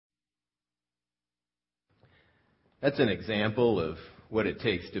That's an example of what it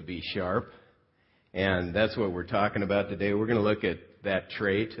takes to be sharp. And that's what we're talking about today. We're going to look at that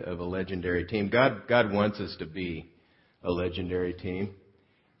trait of a legendary team. God wants us to be a legendary team.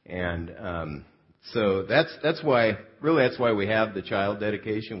 And so that's why we have the child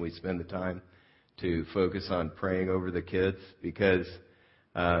dedication. We spend the time to focus on praying over the kids because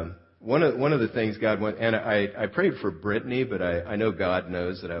one of the things God wants, and I prayed for Brittany, but I know God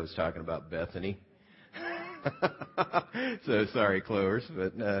knows that I was talking about Bethany. So sorry, Clovers,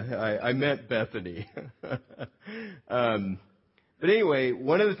 but I meant Bethany. But anyway,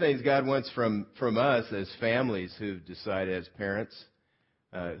 one of the things God wants from us as families who've decided, as parents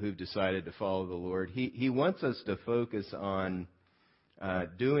who've decided to follow the Lord, He wants us to focus on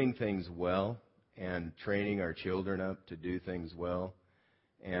doing things well and training our children up to do things well.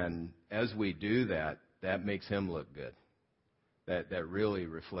 And as we do that, that makes Him look good. That really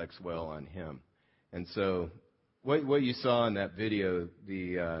reflects well on Him. And so, what you saw in that video,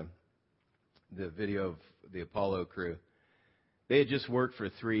 the video of the Apollo crew, they had just worked for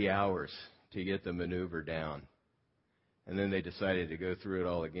 3 hours to get the maneuver down, and then they decided to go through it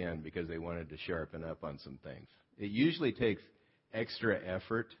all again because they wanted to sharpen up on some things. It usually takes extra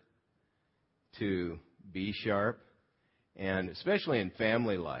effort to be sharp, and especially in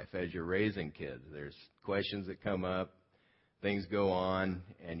family life, as you're raising kids, there's questions that come up. Things go on,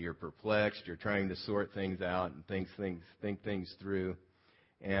 and you're perplexed. You're trying to sort things out and think things through.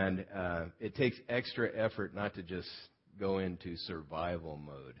 And it takes extra effort not to just go into survival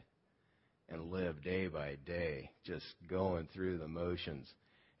mode and live day by day, just going through the motions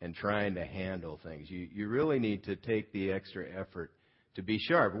and trying to handle things. You really need to take the extra effort to be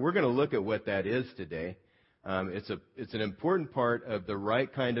sharp. We're going to look at what that is today. It's an important part of the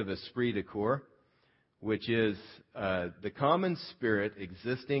right kind of esprit de corps, which is the common spirit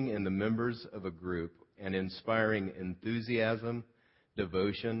existing in the members of a group and inspiring enthusiasm,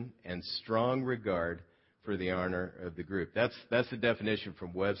 devotion, and strong regard for the honor of the group. That's the definition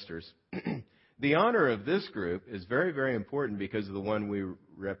from Webster's. The honor of this group is very, very important because of the one we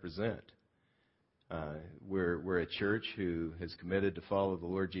represent. We're a church who has committed to follow the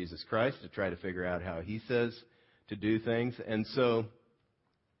Lord Jesus Christ, to try to figure out how He says to do things. And so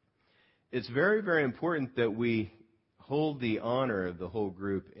it's very, very important that we hold the honor of the whole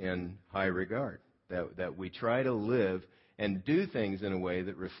group in high regard, that we try to live and do things in a way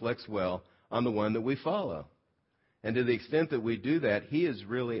that reflects well on the one that we follow. And to the extent that we do that, He is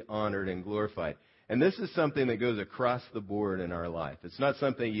really honored and glorified. And this is something that goes across the board in our life. It's not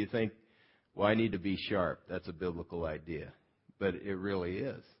something you think, well, I need to be sharp. That's a biblical idea. But it really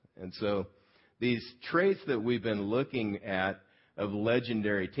is. And so these traits that we've been looking at of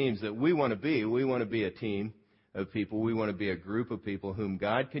legendary teams that we want to be a team of people. We want to be a group of people whom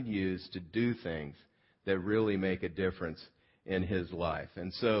God can use to do things that really make a difference in His life.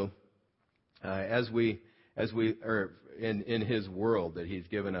 And so, as we are in His world that He's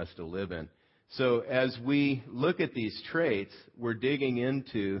given us to live in. So as we look at these traits, we're digging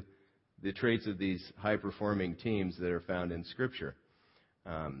into the traits of these high-performing teams that are found in Scripture.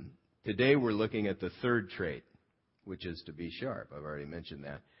 Today we're looking at the third trait, which is to be sharp. I've already mentioned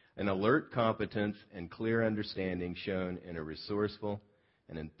that. An alert competence and clear understanding shown in a resourceful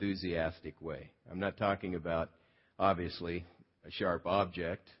and enthusiastic way. I'm not talking about, obviously, a sharp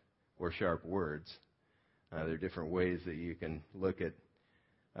object or sharp words. There are different ways that you can look at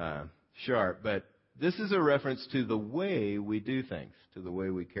sharp, but this is a reference to the way we do things, to the way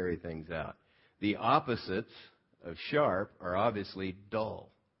we carry things out. The opposites of sharp are obviously dull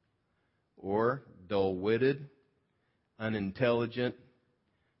or dull-witted, unintelligent,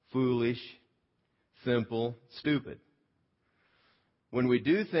 foolish, simple, stupid. When we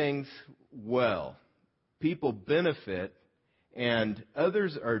do things well, people benefit and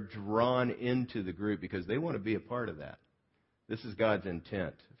others are drawn into the group because they want to be a part of that. This is God's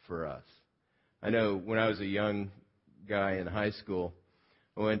intent for us. I know when I was a young guy in high school,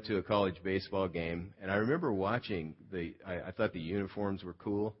 I went to a college baseball game, and I remember watching I thought the uniforms were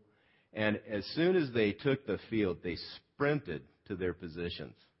cool. And as soon as they took the field, they sprinted to their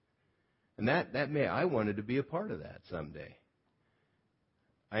positions. And I wanted to be a part of that someday.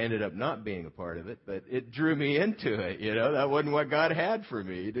 I ended up not being a part of it, but it drew me into it. That wasn't what God had for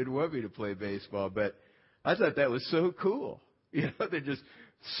me. He didn't want me to play baseball, but I thought that was so cool. They're just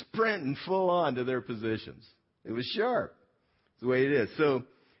sprinting full on to their positions. It was sharp. It's the way it is. So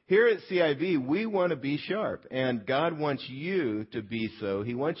here at CIV, we want to be sharp, and God wants you to be so.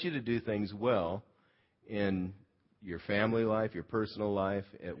 He wants you to do things well in your family life, your personal life,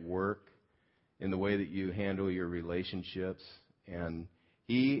 at work, in the way that you handle your relationships. And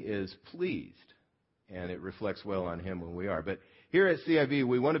He is pleased and it reflects well on him when we are. But here at CIV,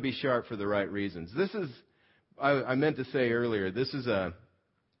 we want to be sharp for the right reasons. This is, I meant to say earlier, this is a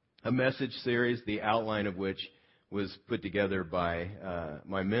message series, the outline of which was put together by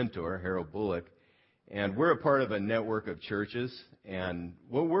my mentor, Harold Bullock. And we're a part of a network of churches, and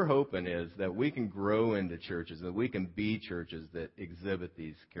what we're hoping is that we can grow into churches, that we can be churches that exhibit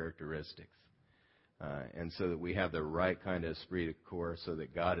these characteristics. And so that we have the right kind of esprit de corps, so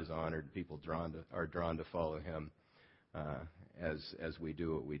that God is honored, people are drawn to follow him as we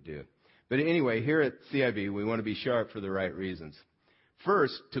do what we do. But anyway, here at CIV, we want to be sharp for the right reasons.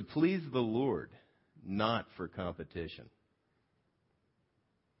 First, to please the Lord, not for competition.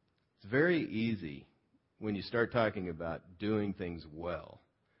 It's very easy when you start talking about doing things well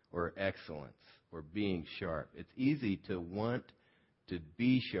or excellence or being sharp. It's easy to want to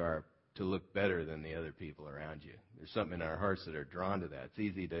be sharp to look better than the other people around you. There's something in our hearts that are drawn to that. It's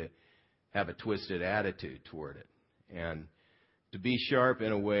easy to have a twisted attitude toward it. And to be sharp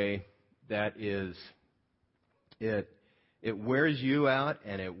in a way that is, it wears you out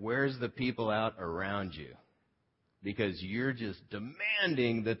and it wears the people out around you, because you're just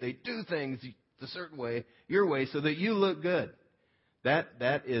demanding that they do things a certain way, your way, so that you look good. That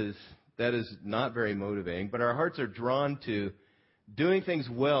is not very motivating, but our hearts are drawn to doing things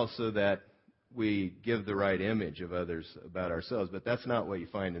well so that we give the right image of others about ourselves. But that's not what you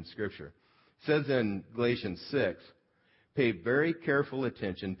find in Scripture. It says in Galatians 6, pay careful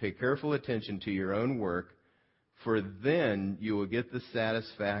attention to your own work, for then you will get the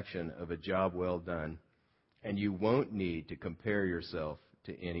satisfaction of a job well done, and you won't need to compare yourself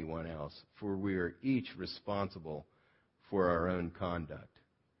to anyone else, for we are each responsible for our own conduct.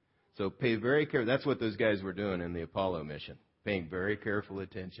 So pay very careful. That's what those guys were doing in the Apollo mission, paying very careful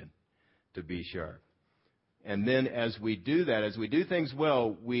attention to be sharp. And then as we do that, as we do things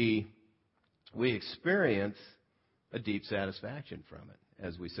well, we experience a deep satisfaction from it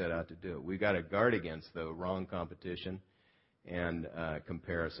as we set out to do it. We've got to guard against, though, wrong competition and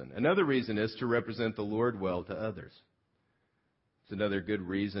comparison. Another reason is to represent the Lord well to others. It's another good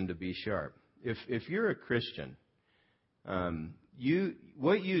reason to be sharp. If you're a Christian,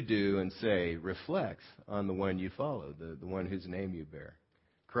 what you do and say reflects on the one you follow, the one whose name you bear.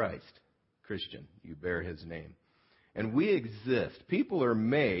 Christ, Christian, you bear his name. And we exist. People are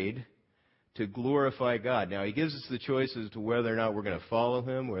made to glorify God. Now, he gives us the choice as to whether or not we're going to follow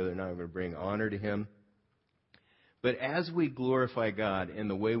him, whether or not we're going to bring honor to him. But as we glorify God in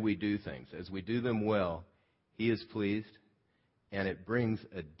the way we do things, as we do them well, he is pleased, and it brings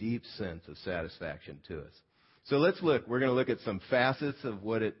a deep sense of satisfaction to us. So let's look. We're going to look at some facets of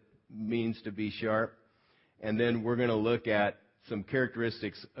what it means to be sharp, and then we're going to look at some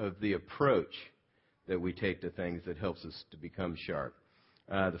characteristics of the approach that we take to things that helps us to become sharp.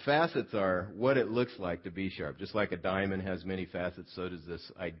 The facets are what it looks like to be sharp. Just like a diamond has many facets, so does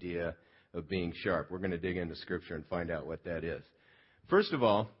this idea of being sharp. We're going to dig into Scripture and find out what that is. First of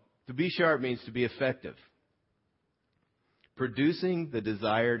all, to be sharp means to be effective, producing the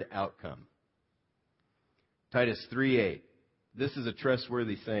desired outcome. Titus 3:8. This is a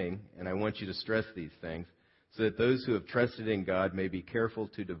trustworthy saying, and I want you to stress these things, so that those who have trusted in God may be careful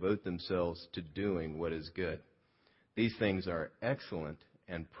to devote themselves to doing what is good. These things are excellent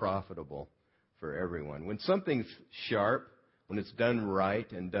and profitable for everyone. When something's sharp, when it's done right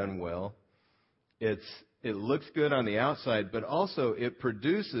and done well, it looks good on the outside, but also it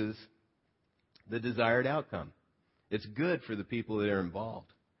produces the desired outcome. It's good for the people that are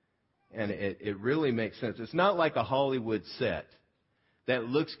involved. And it really makes sense. It's not like a Hollywood set that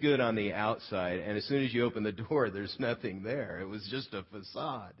looks good on the outside, and as soon as you open the door, there's nothing there. It was just a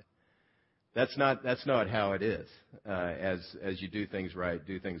facade. That's not how it is. As you do things right,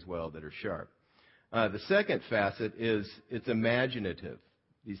 do things well that are sharp. The second facet is it's imaginative.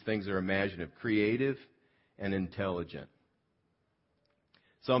 These things are imaginative, creative, and intelligent.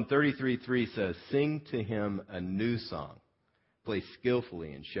 Psalm 33:3 says, "Sing to him a new song. Play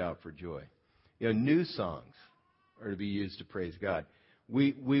skillfully and shout for joy." New songs are to be used to praise God.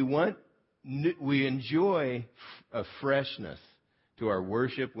 We enjoy a freshness to our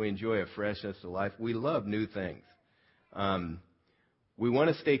worship. We enjoy a freshness to life. We love new things. We want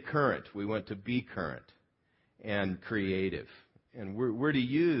to stay current. We want to be current and creative. And we're to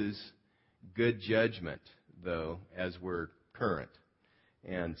use good judgment, though, as we're current,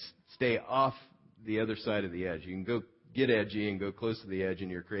 and stay off the other side of the edge. You can go get edgy and go close to the edge in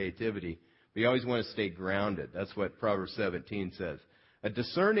your creativity, but you always want to stay grounded. That's what Proverbs 17 says. A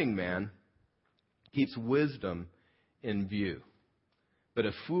discerning man keeps wisdom in view, but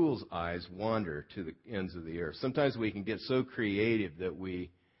a fool's eyes wander to the ends of the earth. Sometimes we can get so creative that we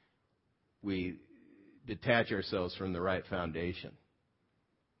detach ourselves from the right foundation.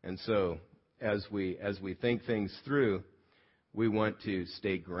 And so as we think things through, we want to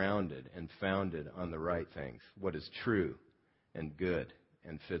stay grounded and founded on the right things, what is true and good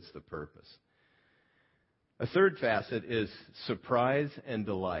and fits the purpose. A third facet is surprise and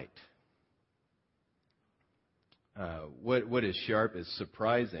delight. What is sharp is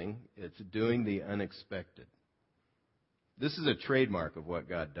surprising. It's doing the unexpected. This is a trademark of what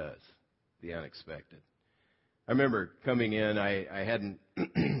God does, the unexpected. I remember coming in, I hadn't,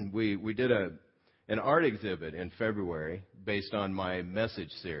 we did an art exhibit in February based on my message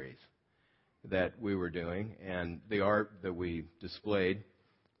series that we were doing, and the art that we displayed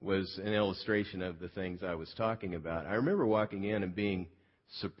was an illustration of the things I was talking about. I remember walking in and being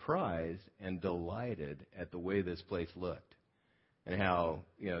surprised and delighted at the way this place looked and how,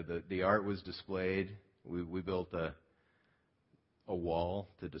 the art was displayed. We built a wall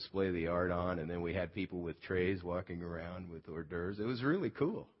to display the art on, and then we had people with trays walking around with hors d'oeuvres. It was really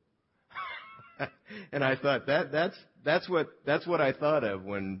cool. And I thought that's what I thought of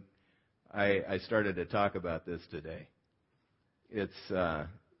when I started to talk about this today. It's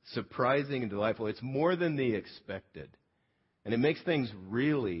surprising and delightful. It's more than the expected. And it makes things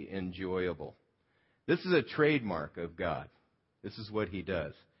really enjoyable. This is a trademark of God. This is what He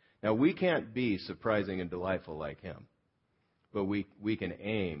does. Now, we can't be surprising and delightful like Him. But we can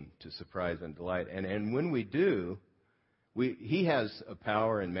aim to surprise and delight. And when we do, He has a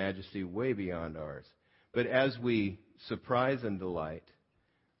power and majesty way beyond ours. But as we surprise and delight,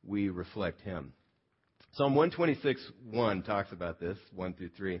 we reflect Him. Psalm 126:1 talks about this, 1 through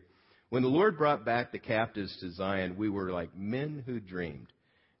 3. When the Lord brought back the captives to Zion, we were like men who dreamed.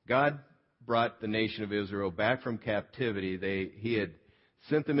 God brought the nation of Israel back from captivity. He had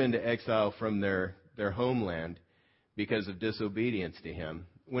sent them into exile from their homeland because of disobedience to Him.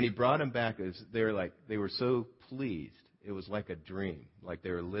 When He brought them back, they were so pleased. It was like a dream, like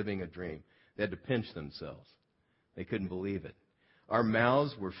they were living a dream. They had to pinch themselves. They couldn't believe it. Our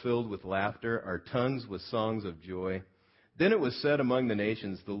mouths were filled with laughter, our tongues with songs of joy. Then it was said among the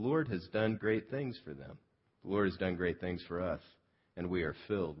nations, the Lord has done great things for them. The Lord has done great things for us, and we are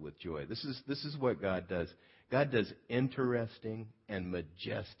filled with joy. This is what God does. God does interesting and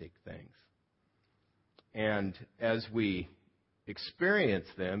majestic things. And as we experience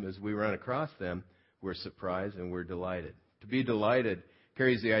them, as we run across them, we're surprised and we're delighted. To be delighted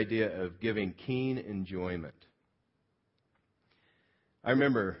carries the idea of giving keen enjoyment. I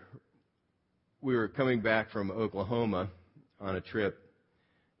remember we were coming back from Oklahoma on a trip.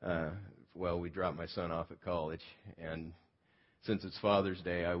 We dropped my son off at college. And since it's Father's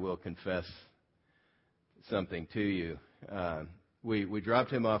Day, I will confess something to you. We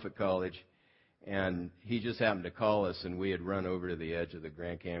dropped him off at college, and he just happened to call us, and we had run over to the edge of the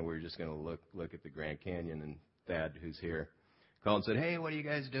Grand Canyon. We were just going to look at the Grand Canyon, and Thad, who's here, called and said, "Hey, what are you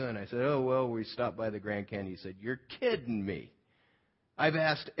guys doing?" I said, "Oh, well, we stopped by the Grand Canyon." He said, "You're kidding me. I've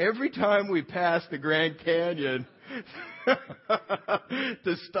asked every time we pass the Grand Canyon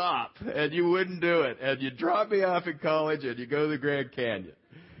to stop, and you wouldn't do it. And you drop me off at college, and you go to the Grand Canyon."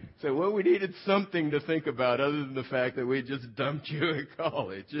 So, well, we needed something to think about other than the fact that we just dumped you at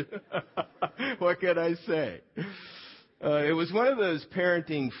college. What can I say? It was one of those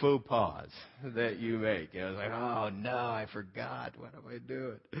parenting faux pas that you make. I was like, oh, no, I forgot. What am I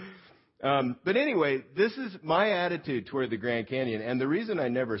doing? But anyway, this is my attitude toward the Grand Canyon. And the reason I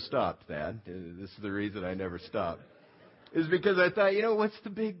never stopped, Thad, this is the reason I never stopped, is because I thought, what's the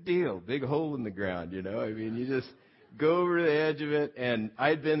big deal? Big hole in the ground, I mean, you just go over the edge of it. And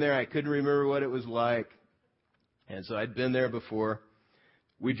I'd been there. I couldn't remember what it was like. And so I'd been there before.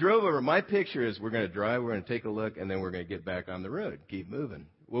 We drove over. My picture is we're going to drive, we're going to take a look, and then we're going to get back on the road, keep moving.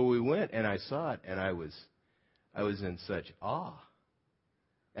 Well, we went, and I saw it, and I was in such awe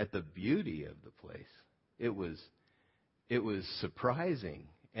at the beauty of the place. It was surprising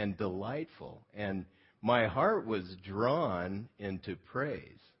and delightful, and my heart was drawn into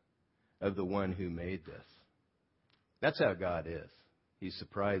praise of the one who made this. That's how God is. He's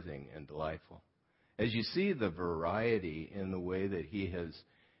surprising and delightful. As you see the variety in the way that He has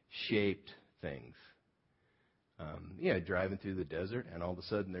shaped things. Driving through the desert, and all of a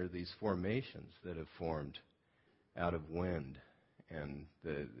sudden there are these formations that have formed out of wind and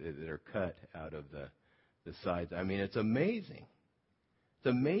that are cut out of the sides. I mean, it's amazing. It's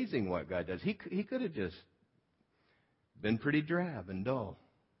amazing what God does. He could have just been pretty drab and dull,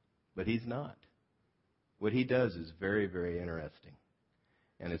 but He's not. What He does is very, very interesting,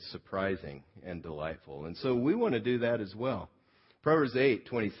 and it's surprising and delightful. And so we want to do that as well. Proverbs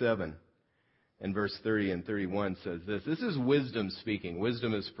 8:27 and verse 30 and 31 says this. This is wisdom speaking.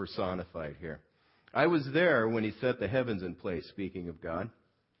 Wisdom is personified here. I was there when he set the heavens in place, speaking of God,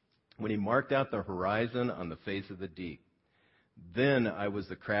 when he marked out the horizon on the face of the deep. Then I was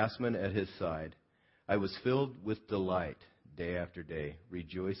the craftsman at his side. I was filled with delight day after day,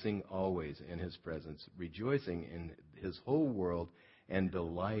 rejoicing always in his presence, rejoicing in his whole world, and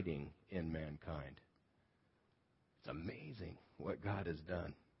delighting in mankind. It's amazing what God has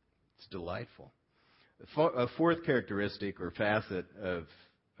done. It's delightful. A fourth characteristic or facet of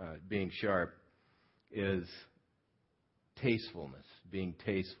being sharp is tastefulness, being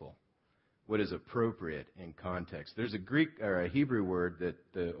tasteful. What is appropriate in context. There's a Greek or a Hebrew word that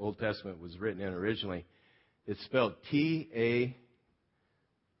the Old Testament was written in originally. It's spelled T-A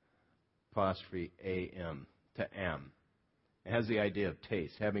apostrophe A-M, ta'am. It has the idea of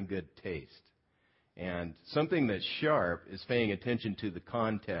taste, having good taste. And something that's sharp is paying attention to the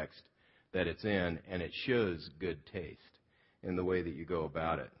context that it's in, and it shows good taste in the way that you go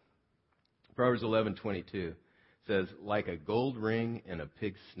about it. Proverbs 11:22 says, like a gold ring in a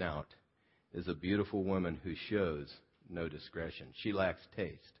pig's snout is a beautiful woman who shows no discretion. She lacks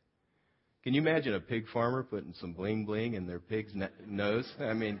taste. Can you imagine a pig farmer putting some bling bling in their pig's nose?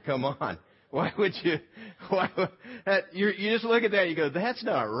 I mean, come on. Why would you? You just look at that and you go, that's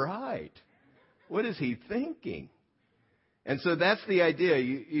not right. What is he thinking? And so that's the idea.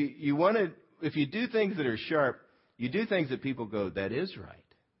 You want to, if you do things that are sharp, you do things that people go, that is right.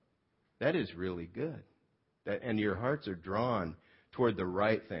 That is really good. And your hearts are drawn toward the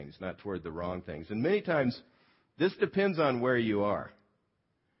right things, not toward the wrong things. And many times, this depends on where you are.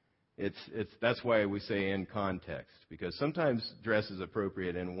 That's why we say in context, because sometimes dress is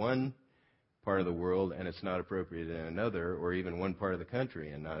appropriate in one part of the world and it's not appropriate in another, or even one part of the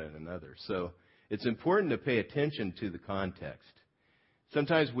country and not in another. So it's important to pay attention to the context.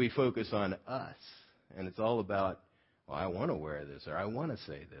 Sometimes we focus on us, and it's all about, well, I want to wear this, or I want to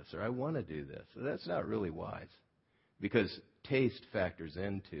say this, or I want to do this. So that's not really wise, because taste factors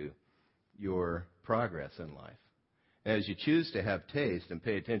into your progress in life. As you choose to have taste and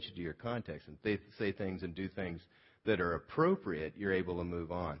pay attention to your context and say things and do things that are appropriate, you're able to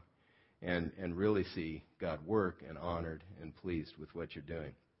move on and really see God work and honored and pleased with what you're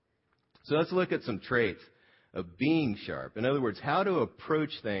doing. So let's look at some traits of being sharp. In other words, how to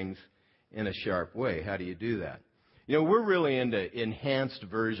approach things in a sharp way. How do you do that? You know, we're really into enhanced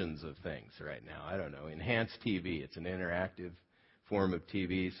versions of things right now. I don't know, enhanced TV. It's an interactive form of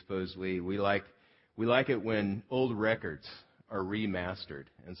TV, supposedly. We like it when old records are remastered,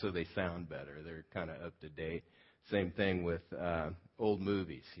 and so they sound better. They're kind of up to date. Same thing with old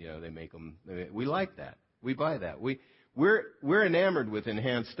movies. You know, they make them. We like that. We buy that. We're enamored with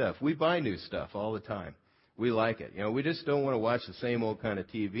enhanced stuff. We buy new stuff all the time. We like it. You know, we just don't want to watch the same old kind of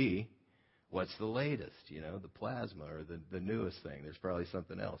TV. What's the latest? You know, the plasma or the newest thing. There's probably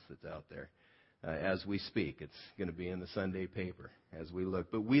something else that's out there. As we speak, it's going to be in the Sunday paper as we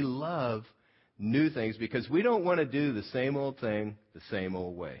look. But we love new things because we don't want to do the same old thing the same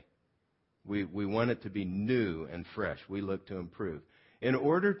old way. We want it to be new and fresh. We look to improve. In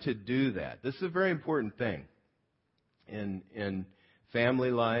order to do that, this is a very important thing in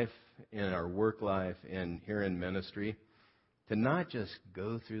family life, in our work life, and here in ministry, to not just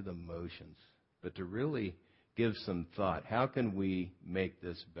go through the motions, but to really give some thought. How can we make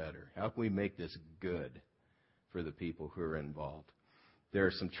this better? How can we make this good for the people who are involved? There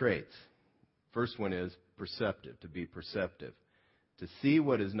are some traits. First one is perceptive, to be perceptive, to see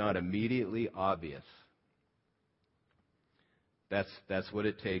what is not immediately obvious. That's what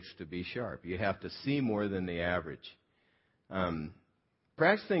it takes to be sharp. You have to see more than the average.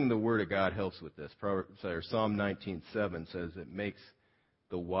 Practicing the Word of God helps with this. Psalm 19:7 says it makes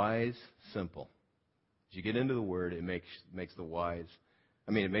the wise simple. As you get into the Word, it makes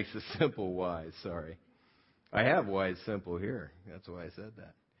the simple wise. Sorry. I have wise simple here. That's why I said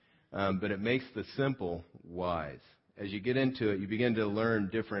that. But it makes the simple wise. As you get into it, you begin to learn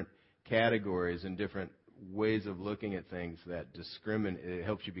different categories and different ways of looking at things that it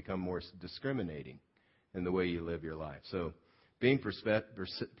helps you become more discriminating in the way you live your life. So being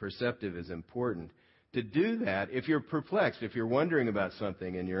perceptive is important. To do that, if you're perplexed, if you're wondering about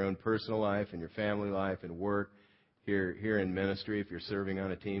something in your own personal life, in your family life, in work, here in ministry, if you're serving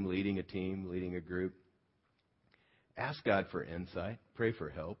on a team, leading a group, ask God for insight. Pray for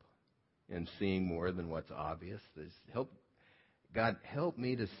help in seeing more than what's obvious. God, help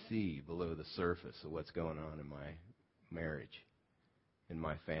me to see below the surface of what's going on in my marriage, in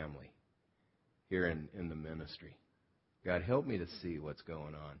my family, here in the ministry. God, help me to see what's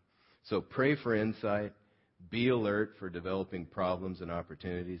going on. So pray for insight. Be alert for developing problems and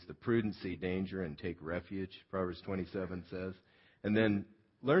opportunities. The prudent see danger and take refuge, Proverbs 27 says. And then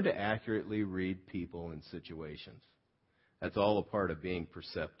learn to accurately read people and situations. That's all a part of being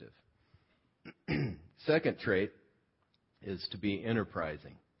perceptive. Second trait is to be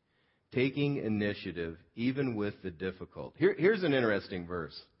enterprising, taking initiative even with the difficult. Here's an interesting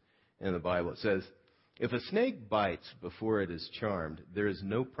verse in the Bible. It says, if a snake bites before it is charmed, there is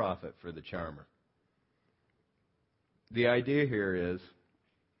no profit for the charmer. The idea here is,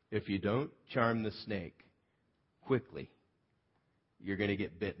 if you don't charm the snake quickly, you're going to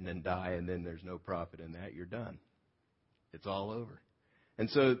get bitten and die, and then there's no profit in that. You're done. It's all over. And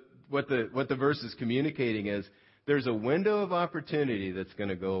so what the verse is communicating is there's a window of opportunity that's going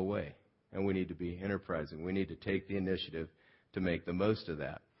to go away, and we need to be enterprising. We need to take the initiative to make the most of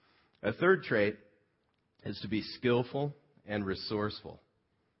that. A third trait is to be skillful and resourceful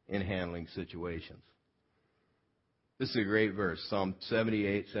in handling situations. This is a great verse, Psalm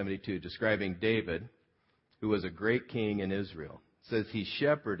 78:72, describing David, who was a great king in Israel. It says he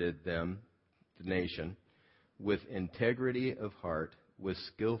shepherded them, the nation, with integrity of heart, with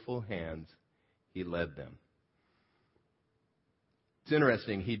skillful hands, he led them. It's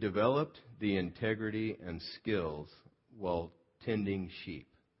interesting, he developed the integrity and skills while tending sheep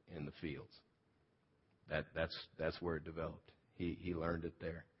in the fields. That's where it developed. He learned it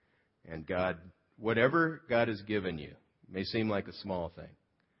there. And God, whatever God has given you, may seem like a small thing,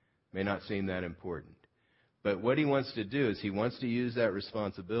 may not seem that important. But what he wants to do is he wants to use that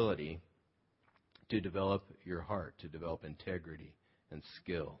responsibility to develop your heart, to develop integrity and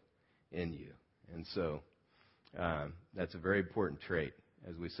skill in you. And so that's a very important trait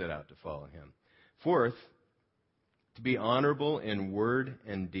as we set out to follow him. Fourth, to be honorable in word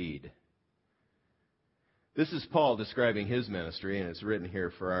and deed. This is Paul describing his ministry, and it's written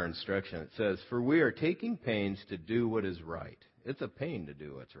here for our instruction. It says, for we are taking pains to do what is right. It's a pain to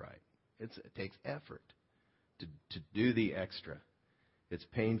do what's right. It takes effort to do the extra. It's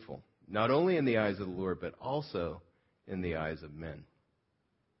painful, not only in the eyes of the Lord, but also in the eyes of men.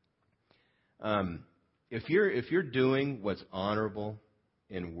 If you're doing what's honorable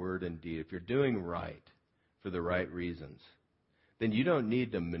in word and deed, if you're doing right for the right reasons, then you don't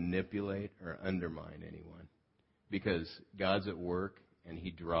need to manipulate or undermine anyone, because God's at work and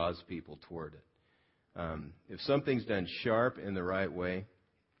he draws people toward it. If something's done sharp in the right way,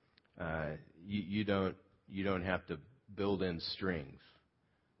 you don't have to build in strings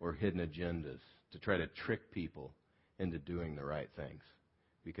or hidden agendas to try to trick people into doing the right things,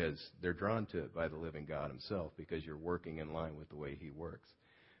 because they're drawn to it by the living God himself, because you're working in line with the way he works.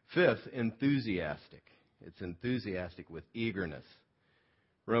 Fifth, enthusiastic. It's enthusiastic with eagerness.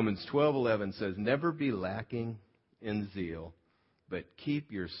 Romans 12:11 says, never be lacking in zeal, but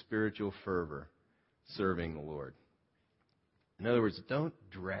keep your spiritual fervor serving the Lord. In other words, don't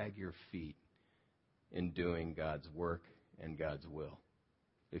drag your feet in doing God's work and God's will.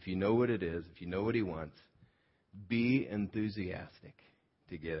 If you know what it is, if you know what he wants, be enthusiastic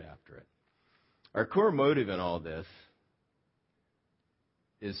to get after it. Our core motive in all this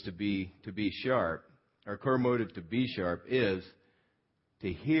is to be sharp. Our core motive to be sharp is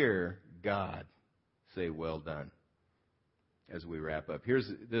to hear God say, well done, as we wrap up. Here's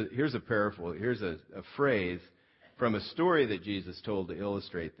a paraphrase. Here's a phrase from a story that Jesus told to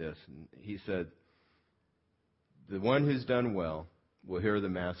illustrate this. And he said, the one who's done well will hear the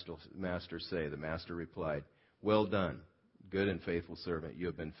master say. The master replied, well done, good and faithful servant. You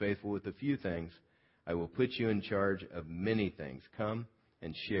have been faithful with a few things. I will put you in charge of many things. Come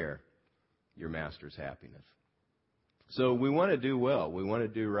and share your master's happiness. So we want to do well. We want to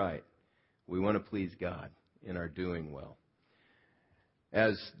do right. We want to please God in our doing well.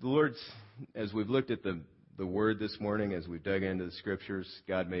 As we've looked at the Word this morning, as we've dug into the Scriptures,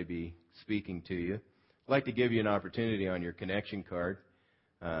 God may be speaking to you. I'd like to give you an opportunity on your connection card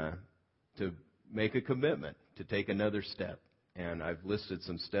to make a commitment, to take another step. And I've listed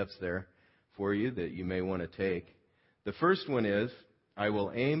some steps there for you that you may want to take. The first one is, I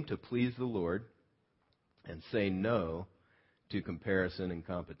will aim to please the Lord and say no to comparison and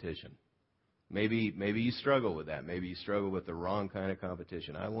competition. Maybe you struggle with that. Maybe you struggle with the wrong kind of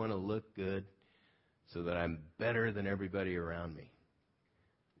competition. I want to look good so that I'm better than everybody around me.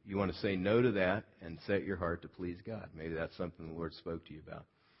 You want to say no to that and set your heart to please God. Maybe that's something the Lord spoke to you about.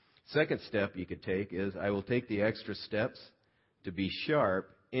 Second step you could take is, I will take the extra steps to be sharp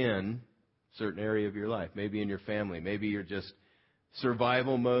in a certain area of your life. Maybe in your family. Maybe you're just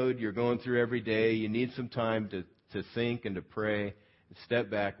survival mode. You're going through every day. You need some time to think and to pray and step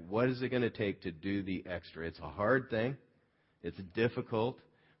back. What is it going to take to do the extra? It's a hard thing. It's difficult.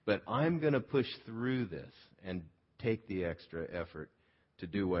 But I'm going to push through this and take the extra effort to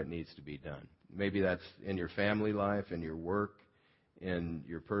do what needs to be done. Maybe that's in your family life, in your work, in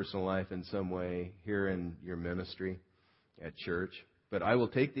your personal life in some way, here in your ministry at church. But I will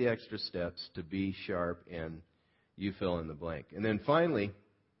take the extra steps to be sharp, and you fill in the blank. And then finally,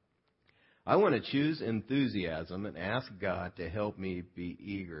 I want to choose enthusiasm and ask God to help me be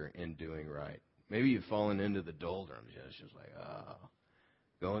eager in doing right. Maybe you've fallen into the doldrums. It's just like,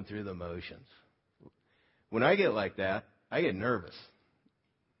 going through the motions. When I get like that, I get nervous.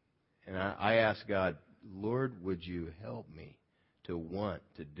 And I ask God, Lord, would you help me to want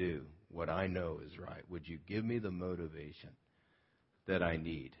to do what I know is right? Would you give me the motivation that I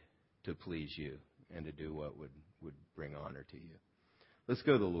need to please you and to do what would bring honor to you? Let's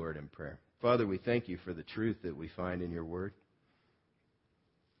go to the Lord in prayer. Father, we thank you for the truth that we find in your word.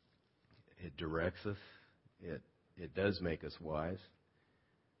 It directs us. It does make us wise.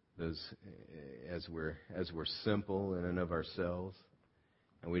 As we're simple in and of ourselves,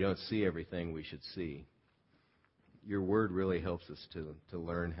 and we don't see everything we should see, your word really helps us to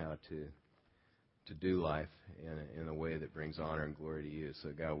learn how to do life in a way that brings honor and glory to you. So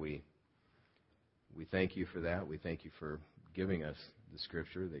God, we thank you for that. We thank you for giving us the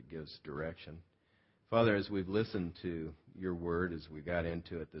Scripture that gives direction. Father, as we've listened to your word, as we got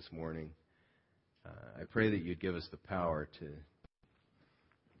into it this morning, I pray that you'd give us the power to.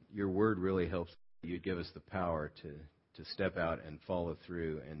 Your word really helps. You'd give us the power to step out and follow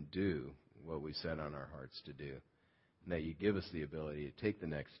through and do what we set on our hearts to do. And that you give us the ability to take the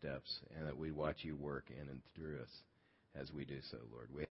next steps, and that we watch you work in and through us as we do so, Lord.